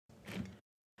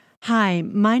Hi,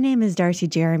 my name is Darcy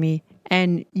Jeremy,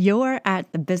 and you're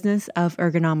at the Business of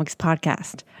Ergonomics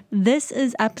podcast. This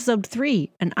is episode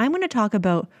 3, and I'm going to talk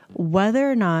about whether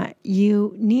or not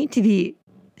you need to be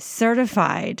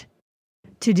certified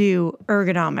to do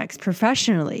ergonomics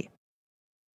professionally.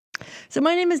 So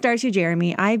my name is Darcy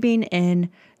Jeremy. I've been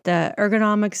in the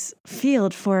ergonomics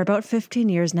field for about 15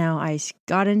 years now. I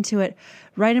got into it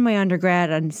right in my undergrad,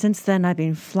 and since then I've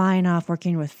been flying off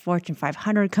working with Fortune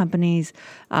 500 companies,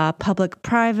 public,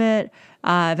 private.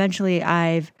 Eventually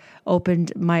I've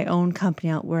opened my own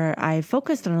company out where I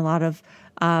focused on a lot of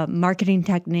marketing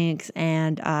techniques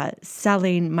and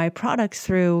selling my products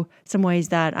through some ways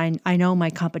that I know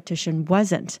my competition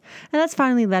wasn't. And that's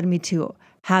finally led me to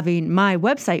having my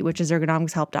website, which is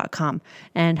ergonomicshelp.com,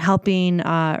 and helping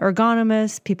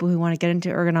ergonomists, people who want to get into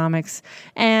ergonomics,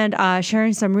 and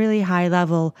sharing some really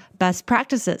high-level best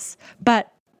practices.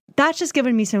 But that's just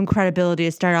given me some credibility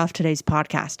to start off today's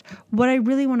podcast. What I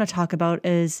really want to talk about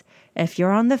is if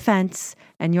you're on the fence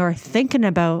and you're thinking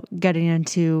about getting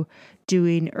into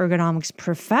doing ergonomics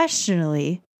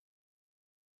professionally,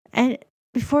 and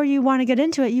before you want to get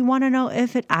into it, you want to know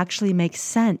if it actually makes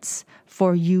sense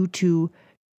for you to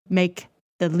make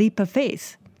the leap of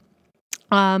faith.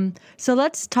 So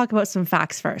let's talk about some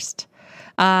facts first.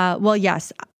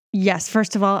 Yes.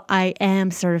 First of all, I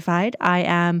am certified. I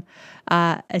am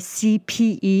a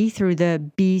CPE through the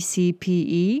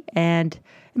BCPE. And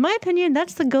in my opinion,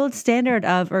 that's the gold standard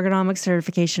of ergonomics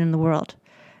certification in the world.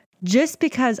 Just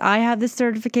because I have this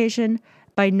certification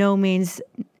by no means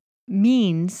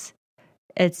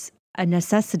it's a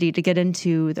necessity to get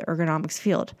into the ergonomics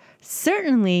field.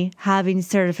 Certainly, having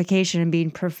certification and being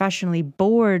professionally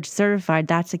board certified,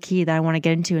 that's a key that I want to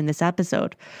get into in this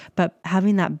episode. But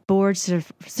having that board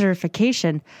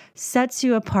certification sets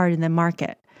you apart in the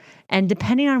market. And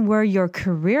depending on where your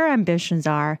career ambitions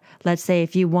are, let's say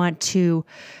if you want to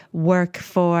work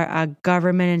for a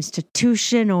government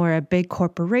institution or a big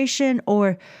corporation,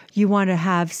 or you want to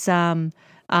have some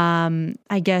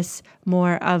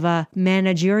more of a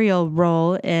managerial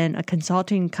role in a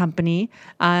consulting company.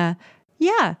 A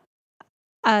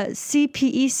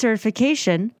CPE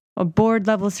certification, a board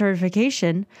level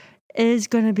certification, is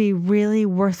going to be really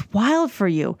worthwhile for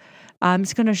you.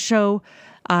 It's going to show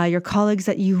your colleagues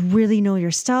that you really know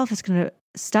your stuff. It's going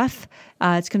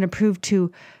to prove to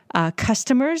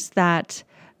customers that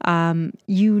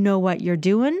you know what you're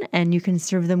doing and you can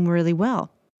serve them really well.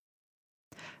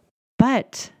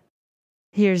 But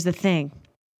here's the thing.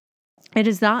 It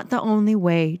is not the only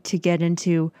way to get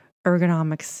into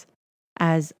ergonomics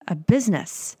as a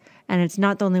business. And it's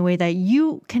not the only way that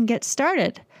you can get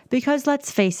started. Because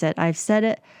let's face it, I've said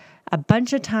it a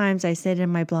bunch of times. I say it in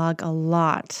my blog a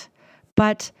lot.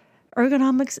 But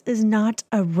ergonomics is not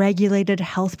a regulated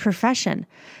health profession.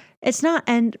 It's not.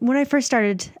 And when I first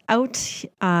started out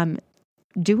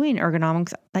doing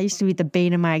ergonomics, that used to be the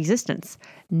bane of my existence.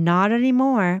 Not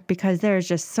anymore, because there's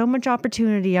just so much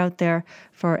opportunity out there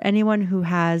for anyone who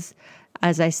has,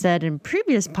 as I said in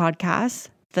previous podcasts,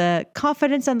 the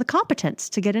confidence and the competence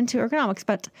to get into ergonomics.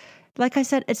 But like I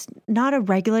said, it's not a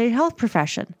regulated health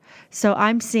profession. So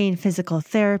I'm seeing physical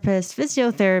therapists,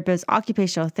 physiotherapists,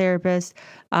 occupational therapists,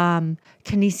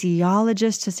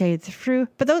 kinesiologists, to say the truth.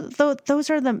 But those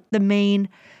are the main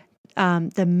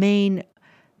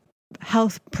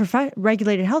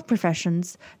regulated health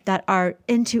professions that are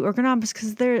into ergonomics,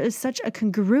 because there is such a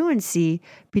congruency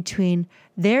between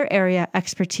their area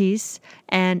expertise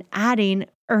and adding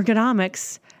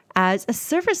ergonomics as a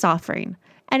service offering.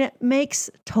 And it makes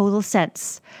total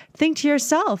sense. Think to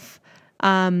yourself,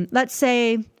 let's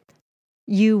say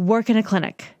you work in a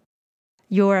clinic.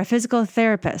 You're a physical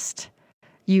therapist.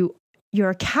 You're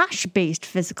a cash-based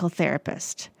physical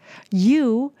therapist.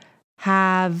 You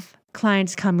have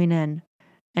clients coming in,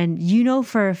 and you know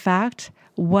for a fact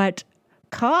what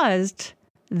caused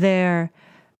their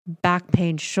back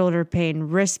pain, shoulder pain,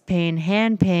 wrist pain,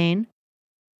 hand pain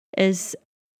is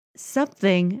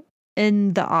something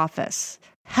in the office.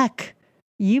 Heck,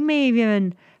 you may have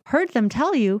even heard them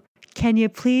tell you, "Can you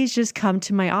please just come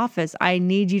to my office? I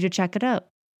need you to check it out."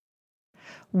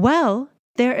 Well,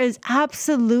 there is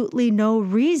absolutely no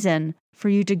reason for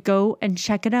you to go and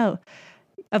check it out.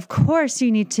 Of course,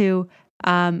 you need to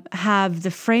have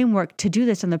the framework to do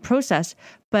this in the process,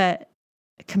 but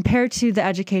compared to the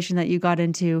education that you got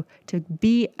into to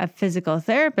be a physical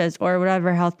therapist or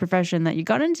whatever health profession that you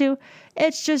got into,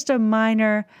 it's just a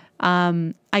minor,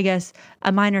 a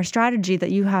minor strategy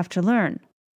that you have to learn.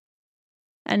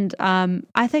 And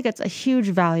I think it's a huge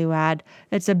value add.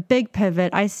 It's a big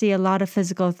pivot. I see a lot of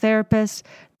physical therapists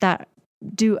that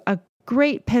do a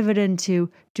great pivot into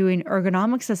doing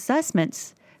ergonomics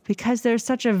assessments because there's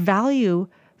such a value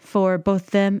for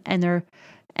both them and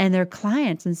their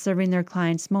clients, and serving their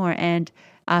clients more, and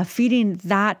feeding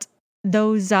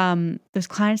those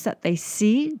clients that they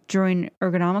see during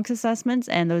ergonomics assessments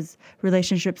and those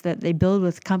relationships that they build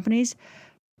with companies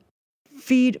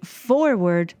feed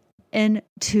forward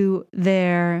into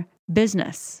their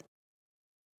business.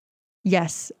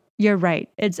 Yes, you're right.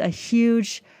 It's a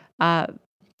huge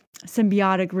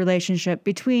symbiotic relationship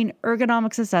between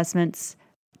ergonomics assessments,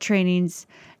 trainings,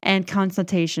 and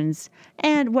consultations,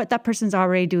 and what that person's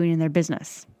already doing in their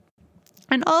business.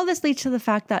 And all this leads to the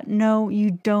fact that no,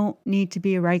 you don't need to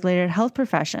be a regulated health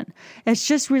profession. It's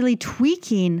just really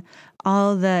tweaking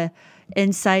all the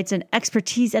insights and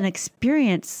expertise and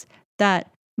experience that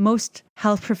most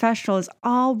health professionals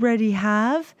already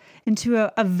have into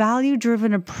a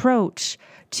value-driven approach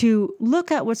to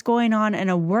look at what's going on in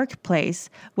a workplace,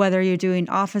 whether you're doing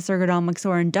office ergonomics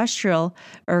or industrial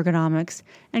ergonomics,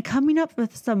 and coming up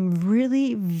with some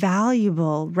really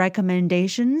valuable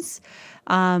recommendations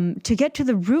to get to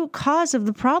the root cause of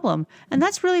the problem. And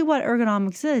that's really what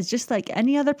ergonomics is. Just like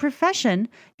any other profession,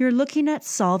 you're looking at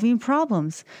solving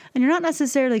problems. And you're not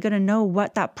necessarily going to know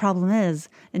what that problem is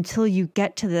until you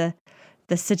get to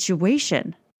the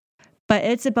situation. But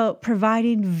it's about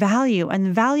providing value. And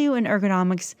the value in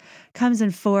ergonomics comes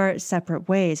in 4 separate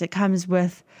ways. It comes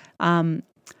with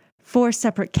 4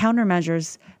 separate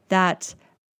countermeasures that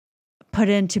put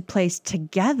into place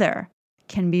together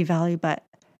can be value, but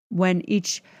when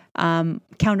each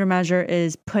countermeasure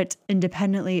is put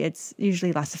independently, it's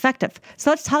usually less effective. So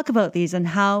let's talk about these and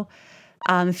how,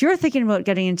 if you're thinking about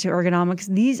getting into ergonomics,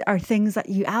 these are things that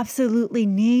you absolutely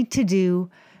need to do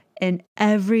in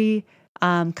every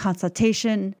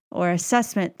consultation or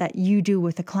assessment that you do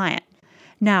with a client.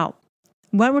 Now,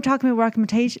 when we're talking about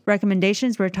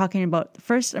recommendations, we're talking about the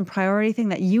first and priority thing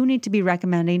that you need to be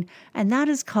recommending, and that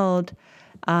is called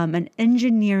an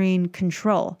engineering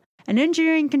control. An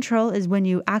engineering control is when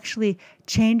you actually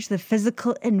change the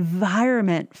physical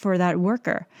environment for that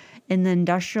worker. In the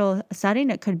industrial setting,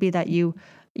 it could be that you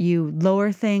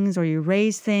lower things, or you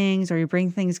raise things, or you bring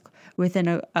things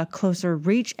within a closer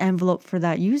reach envelope for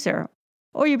that user,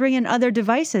 or you bring in other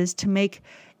devices to make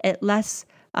it less,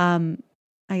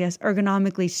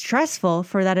 ergonomically stressful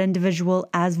for that individual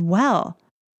as well.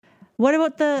 What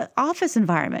about the office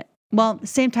environment? Well,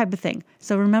 same type of thing.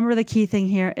 So remember, the key thing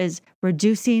here is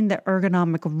reducing the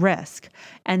ergonomic risk.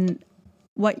 And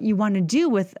what you want to do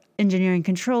with engineering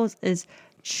controls is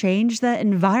change the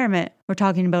environment. We're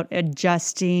talking about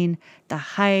adjusting the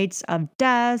heights of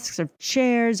desks, of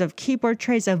chairs, of keyboard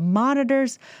trays, of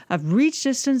monitors, of reach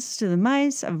distance to the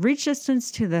mice, of reach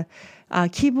distance to the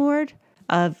keyboard,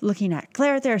 of looking at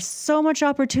glare. There's so much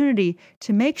opportunity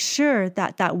to make sure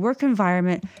that that work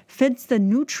environment fits the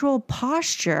neutral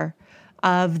posture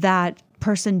of that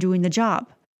person doing the job.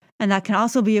 And that can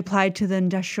also be applied to the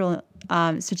industrial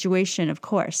situation, of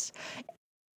course.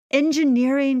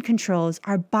 Engineering controls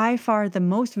are by far the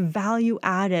most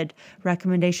value-added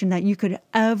recommendation that you could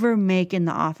ever make in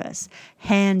the office,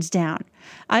 hands down.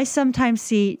 I sometimes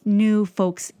see new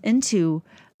folks into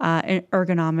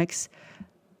ergonomics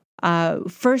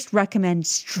first recommend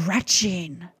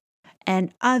stretching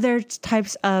and other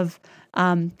types of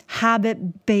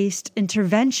habit-based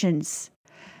interventions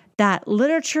that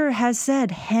literature has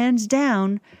said, hands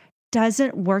down,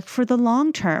 doesn't work for the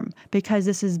long term, because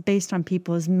this is based on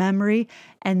people's memory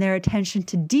and their attention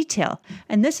to detail.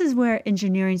 And this is where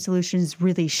engineering solutions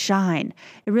really shine.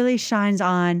 It really shines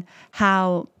on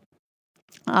how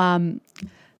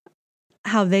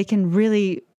they can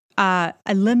really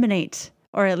eliminate,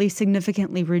 or at least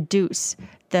significantly reduce,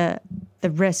 the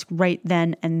risk right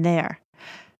then and there.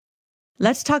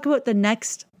 Let's talk about the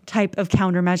next type of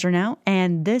countermeasure now,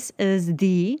 and this is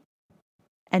the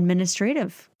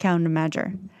administrative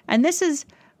countermeasure. And this is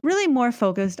really more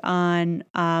focused on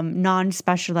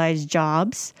non-specialized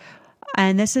jobs.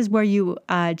 And this is where you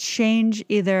change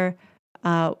either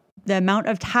the amount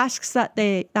of tasks that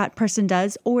that person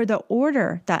does, or the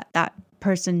order that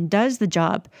person does the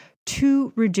job,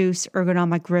 to reduce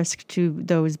ergonomic risk to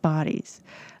those bodies,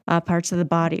 parts of the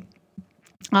body.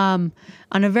 On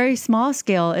a very small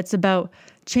scale, it's about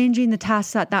changing the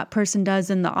tasks that person does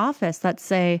in the office. Let's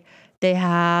say they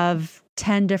have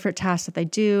 10 different tasks that they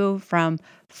do, from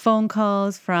phone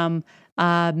calls, from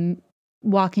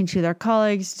walking to their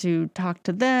colleagues to talk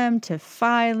to them, to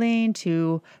filing,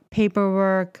 to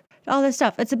paperwork, all this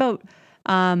stuff. It's about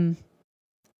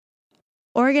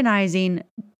organizing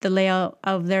the layout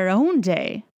of their own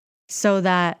day so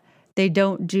that they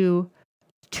don't do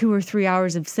 2 or 3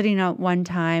 hours of sitting at one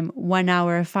time, 1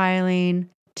 hour of filing,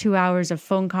 2 hours of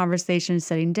phone conversation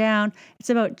sitting down. It's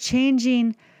about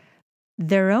changing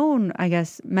their own, I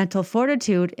guess, mental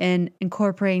fortitude in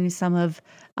incorporating some of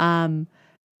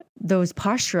those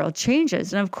postural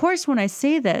changes. And of course, when I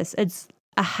say this, it's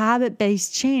a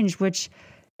habit-based change, which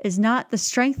is not the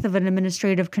strength of an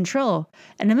administrative control.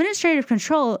 An administrative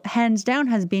control, hands down,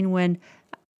 has been when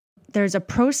there's a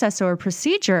process or a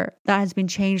procedure that has been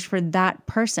changed for that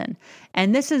person.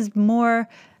 And this is more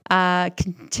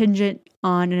contingent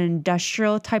on an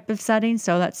industrial type of setting.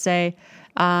 So let's say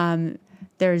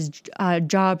there's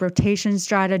job rotation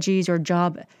strategies or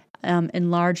job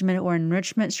enlargement or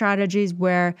enrichment strategies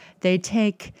where they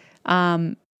take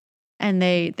and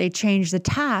they change the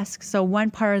task so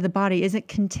one part of the body isn't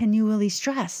continually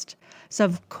stressed. So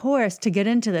of course, to get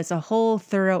into this, a whole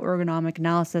thorough ergonomic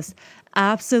analysis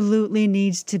absolutely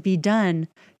needs to be done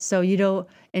so you don't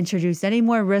introduce any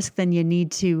more risk than you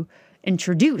need to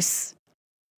introduce.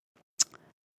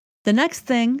 The next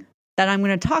thing that I'm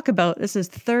going to talk about, this is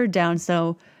third down,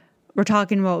 so we're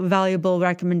talking about valuable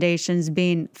recommendations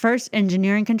being first,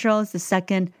 engineering controls, the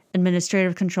second,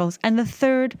 administrative controls, and the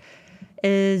third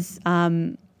is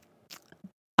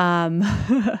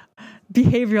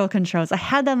behavioral controls. I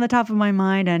had that on the top of my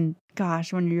mind, and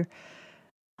gosh, when you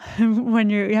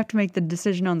have to make the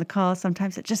decision on the call,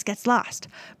 sometimes it just gets lost.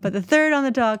 But the third on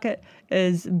the docket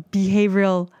is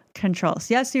behavioral controls.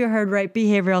 Yes, you heard right,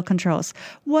 behavioral controls.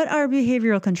 What are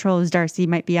behavioral controls, Darcy, you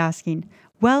might be asking?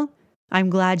 Well, I'm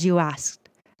glad you asked.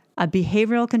 A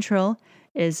behavioral control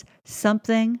is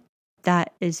something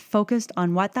that is focused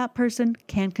on what that person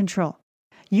can control.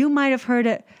 You might have heard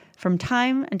it from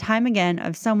time and time again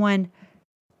of someone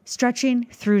stretching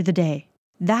through the day.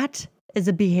 That is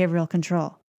a behavioral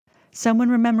control. Someone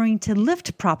remembering to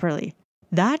lift properly.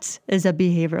 That is a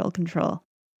behavioral control.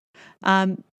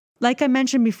 Like I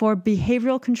mentioned before,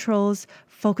 behavioral controls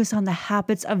focus on the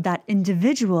habits of that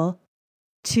individual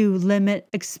to limit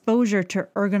exposure to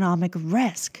ergonomic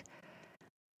risk.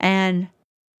 And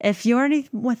if you're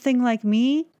anything like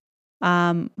me,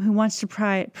 who wants to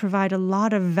provide a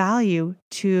lot of value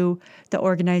to the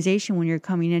organization when you're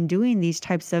coming in doing these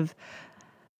types of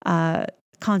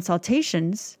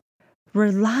consultations,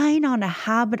 relying on a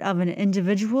habit of an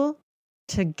individual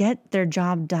to get their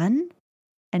job done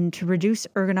and to reduce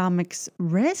ergonomics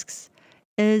risks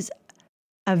is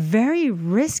a very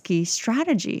risky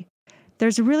strategy.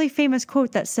 There's a really famous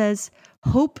quote that says,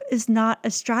 "Hope is not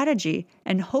a strategy,"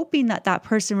 and hoping that that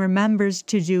person remembers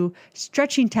to do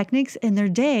stretching techniques in their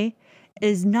day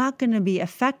is not going to be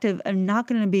effective and not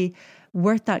going to be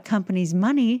worth that company's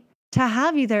money to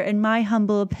have either, in my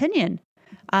humble opinion.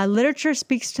 Literature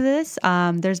speaks to this.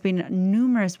 There's been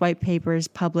numerous white papers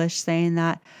published saying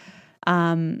that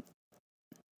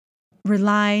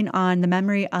relying on the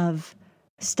memory of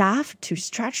staff to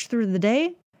stretch through the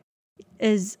day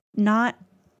is not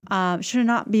should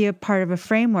not be a part of a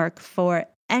framework for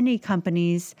any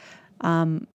company's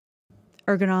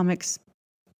ergonomics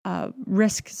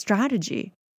risk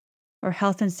strategy or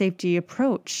health and safety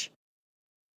approach.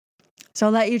 So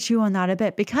I'll let you chew on that a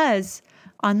bit, because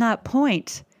on that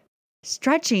point,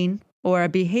 stretching or a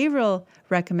behavioral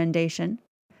recommendation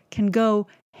can go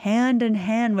hand in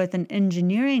hand with an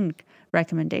engineering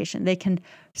recommendation. They can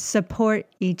support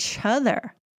each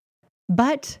other,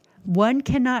 but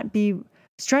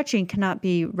stretching cannot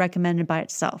be recommended by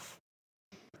itself.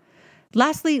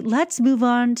 Lastly, let's move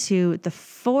on to the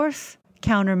fourth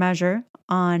countermeasure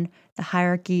on the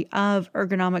hierarchy of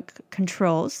ergonomic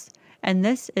controls, and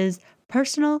this is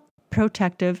personal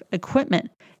protective equipment.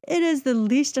 It is the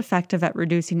least effective at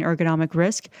reducing ergonomic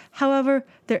risk. However,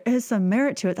 there is some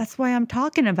merit to it. That's why I'm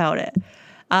talking about it.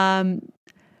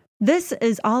 This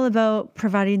is all about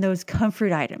providing those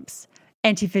comfort items,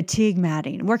 anti-fatigue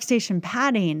matting, workstation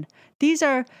padding. These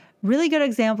are really good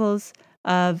examples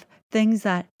of things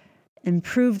that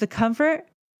improve the comfort,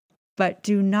 but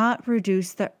do not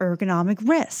reduce the ergonomic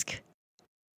risk.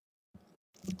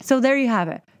 So there you have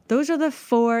it. Those are the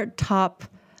four top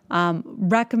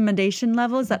recommendation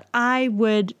levels that I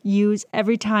would use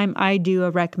every time I do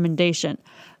a recommendation.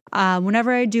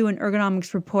 Whenever I do an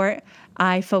ergonomics report,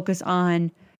 I focus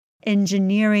on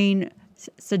engineering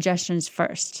suggestions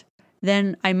first.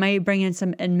 Then I might bring in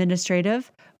some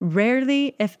administrative.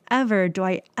 Rarely, if ever, do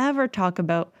I ever talk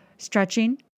about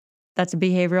stretching. That's a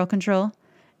behavioral control.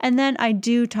 And then I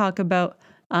do talk about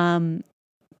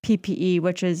PPE,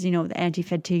 which is, the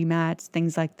anti-fatigue mats,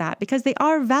 things like that, because they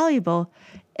are valuable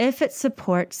if it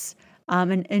supports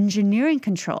an engineering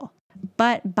control.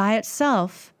 But by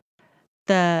itself,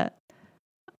 the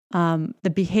the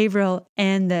behavioral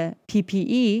and the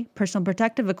PPE, personal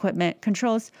protective equipment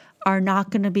controls, are not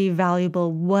going to be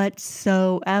valuable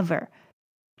whatsoever.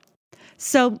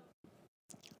 So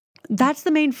that's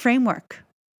the main framework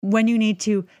when you need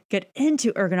to get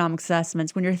into ergonomic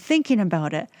assessments, when you're thinking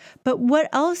about it. But what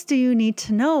else do you need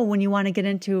to know when you want to get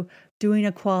into doing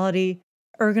a quality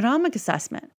ergonomic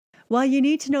assessment? Well, you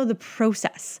need to know the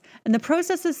process. And the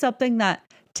process is something that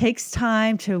takes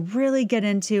time to really get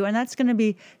into. And that's going to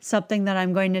be something that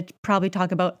I'm going to probably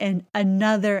talk about in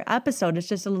another episode. It's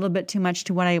just a little bit too much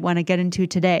to what I want to get into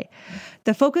today.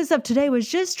 The focus of today was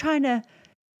just trying to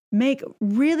make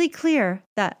really clear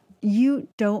that you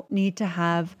don't need to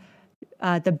have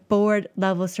the board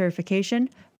level certification,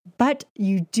 but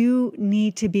you do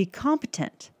need to be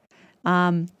competent.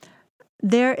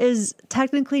 There is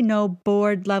technically no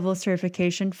board level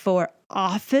certification for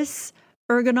office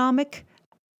ergonomic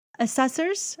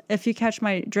assessors. If you catch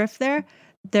my drift there,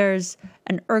 there's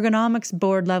an ergonomics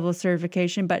board level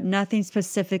certification, but nothing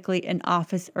specifically in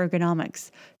office ergonomics.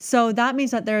 So that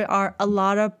means that there are a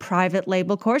lot of private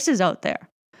label courses out there.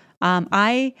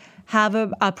 I have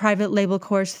a private label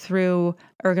course through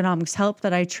Ergonomics Help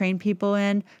that I train people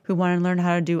in who want to learn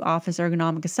how to do office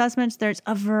ergonomic assessments. There's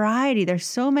a variety. There's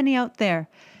so many out there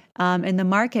in the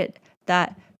market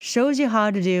that shows you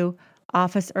how to do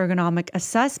office ergonomic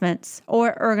assessments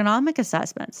or ergonomic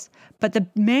assessments. But the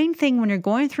main thing when you're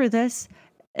going through this,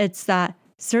 it's that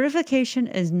certification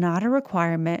is not a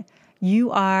requirement. You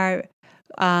are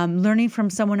learning from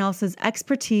someone else's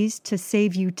expertise to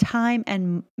save you time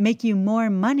and make you more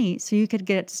money so you could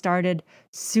get started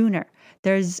sooner.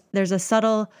 There's a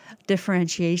subtle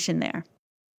differentiation there.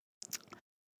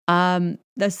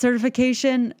 The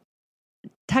certification,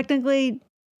 technically,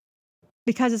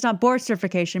 because it's not board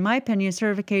certification, in my opinion,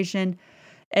 certification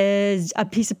is a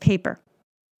piece of paper.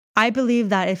 I believe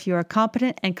that if you are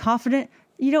competent and confident,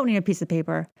 you don't need a piece of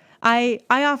paper. I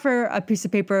offer a piece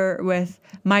of paper with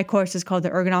my course is called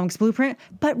the Ergonomics Blueprint,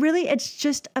 but really it's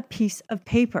just a piece of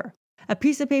paper. A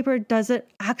piece of paper doesn't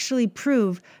actually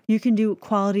prove you can do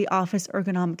quality office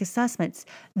ergonomic assessments.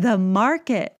 The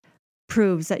market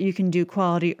proves that you can do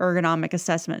quality ergonomic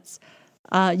assessments.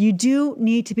 You do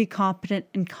need to be competent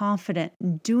and confident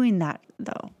in doing that,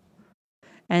 though.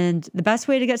 And the best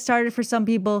way to get started for some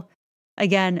people,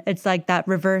 again, it's like that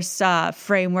reverse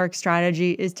framework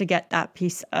strategy, is to get that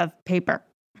piece of paper.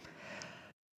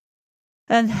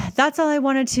 And that's all I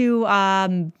wanted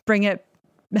to bring it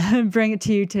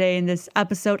to you today in this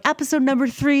episode number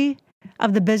 3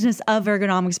 of the Business of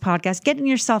Ergonomics podcast. Getting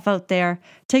yourself out there,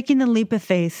 taking the leap of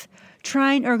faith,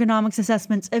 trying ergonomics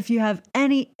assessments if you have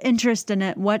any interest in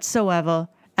it whatsoever.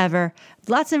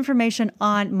 Lots of information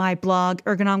on my blog,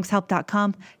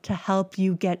 ergonomicshelp.com, to help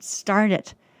you get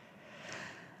started.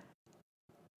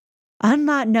 On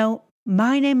that note,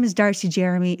 my name is Darcy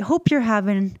Jeremy. Hope you're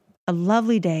having a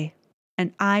lovely day,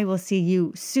 and I will see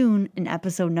you soon in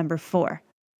episode number 4.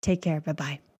 Take care.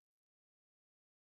 Bye-bye.